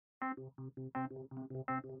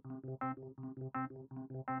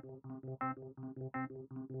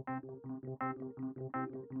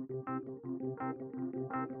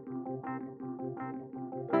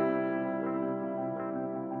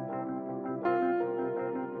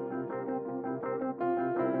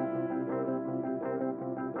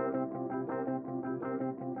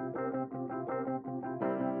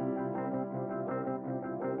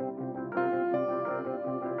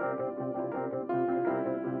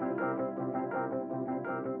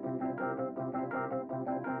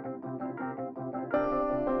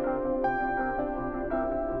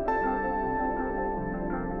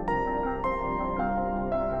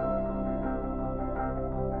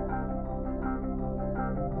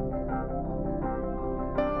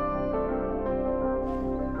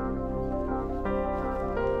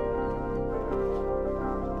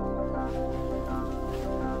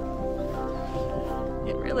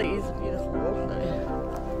It really is a beautiful walk though,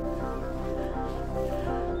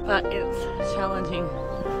 but it's challenging.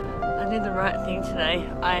 I did the right thing today.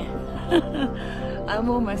 I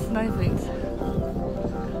wore my snow boots.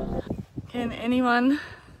 Can anyone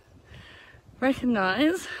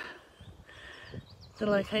recognize the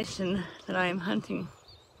location that I am hunting?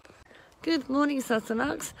 Good morning,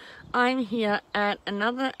 Sassenachs. I'm here at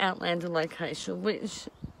another Outlander location, which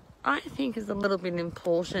I think is a little bit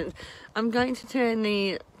important. I'm going to turn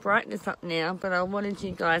the brightness up now, but I wanted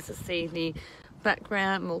you guys to see the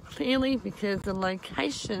background more clearly because the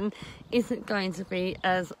location isn't going to be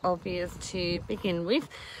as obvious to begin with.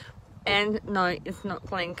 And no, it's not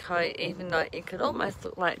Glencoe, even though it could almost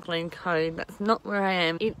look like Glencoe. That's not where I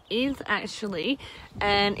am. It is actually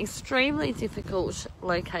an extremely difficult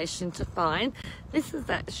location to find. This is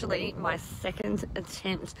actually my second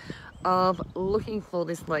attempt of looking for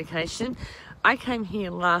this location. I came here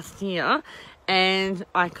last year and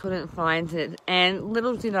I couldn't find it. And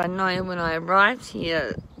little did I know when I arrived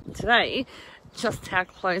here today just how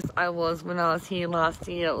close I was when I was here last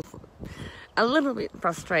year. It was a little bit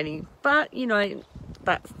frustrating, but you know,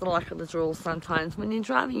 that's the luck of the draw sometimes when you're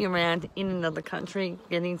driving around in another country,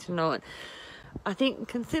 getting to know it. I think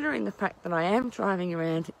considering the fact that I am driving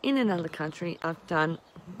around in another country, I've done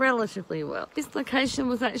relatively well. This location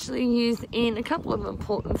was actually used in a couple of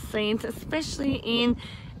important scenes, especially in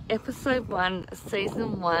episode 1,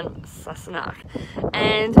 season 1, Sassenach.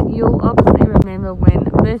 And you'll obviously remember when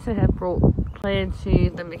Murtagh had brought Claire to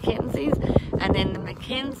the Mackenzies, and then the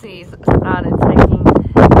Mackenzies started taking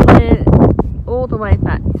Claire all the way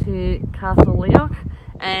back to Castle Leoch,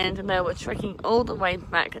 and they were trekking all the way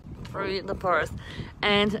back through the forest.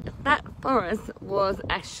 And that forest was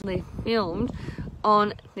actually filmed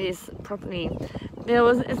on this property. There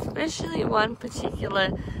was especially one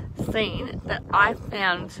particular scene that I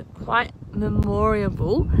found quite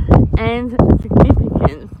memorable and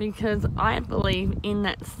significant because I believe in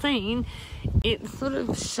that scene it sort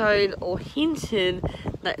of showed or hinted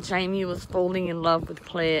that Jamie was falling in love with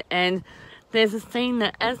Claire. And there's a scene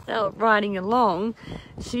that as they were riding along,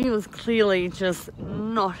 she was clearly just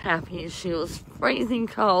not happy. She was freezing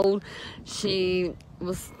cold, she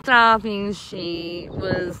was starving, she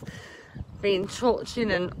was being tortured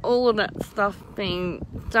and all of that stuff being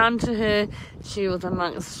done to her. She was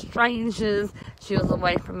amongst strangers, she was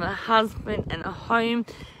away from her husband and a home,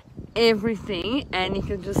 everything, and you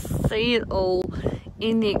could just see it all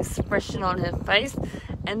in the expression on her face.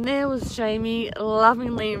 And there was Jamie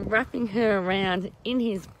lovingly wrapping her around in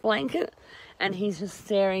his blanket, and he's just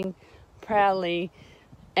staring proudly,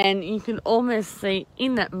 and you can almost see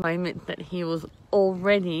in that moment that he was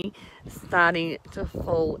already starting to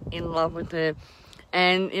fall in love with her.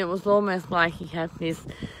 And it was almost like he had this,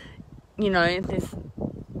 you know, this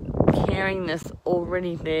caringness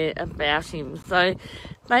already there about him. So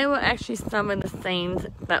they were actually some of the scenes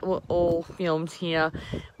that were all filmed here.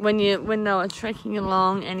 When they were trekking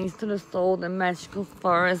along and you sort of saw the magical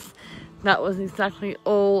forest, that was exactly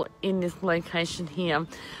all in this location here.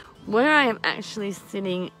 Where I am actually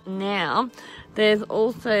sitting now, there's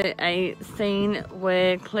also a scene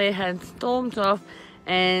where Claire had stormed off,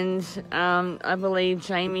 and I believe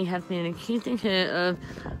Jamie has been accusing her of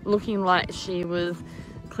looking like she was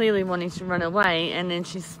clearly wanting to run away, and then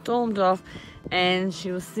she stormed off and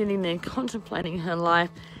she was sitting there contemplating her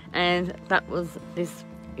life, and that was this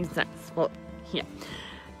exact spot here.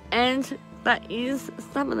 And that is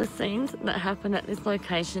some of the scenes that happen at this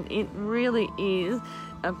location. It really is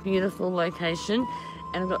a beautiful location,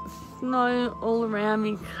 and I've got snow all around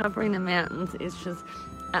me covering the mountains. It's just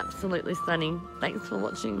absolutely stunning. Thanks for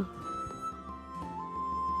watching.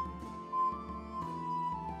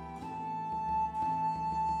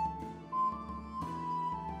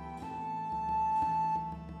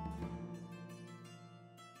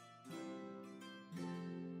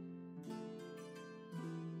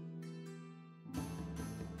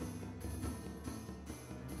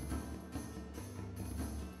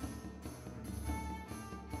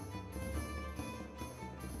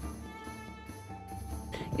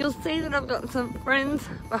 you'll see that I've got some friends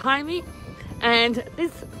behind me and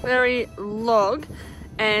this very log,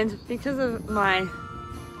 and because of my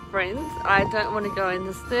friends I don't want to go and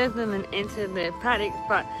disturb them and enter their paddock,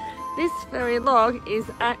 but this very log is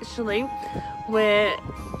actually where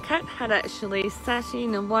Kat had actually sat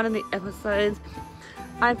in one of the episodes.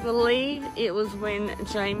 I believe it was when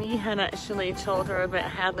Jamie had actually told her about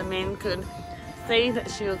how the men could see that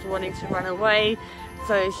she was wanting to run away,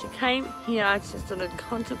 so she came here to sort of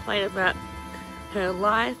contemplate about her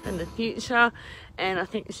life and the future, and I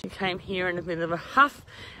think she came here in a bit of a huff,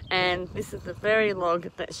 and this is the very log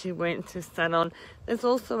that she went to sit on. There's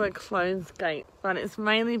also a closed gate, but it's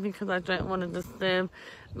mainly because I don't want to disturb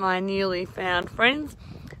my newly found friends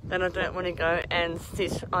that I don't want to go and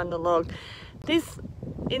sit on the log. This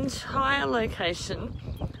entire location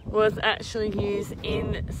was actually used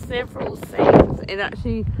in several scenes. It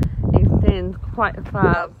actually extends quite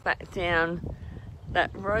far back down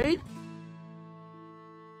that road.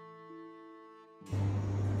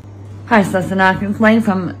 Hi Sassenach, it's Lane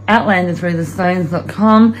from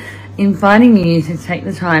outlanderthroughthestones.com, inviting you to take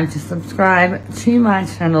the time to subscribe to my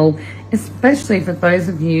channel, especially for those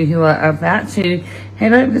of you who are about to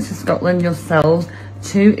head over to Scotland yourselves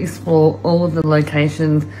to explore all of the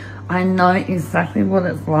locations. I know exactly what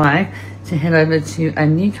it's like to head over to a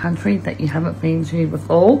new country that you haven't been to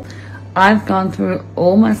before. I've gone through it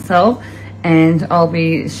all myself, and I'll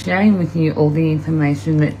be sharing with you all the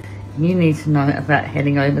information that you need to know about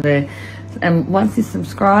heading over there. And once you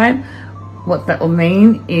subscribe, what that will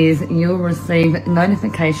mean is you'll receive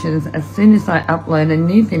notifications as soon as I upload a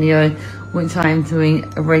new video, which I am doing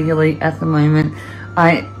regularly at the moment.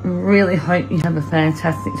 I really hope you have a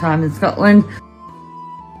fantastic time in Scotland.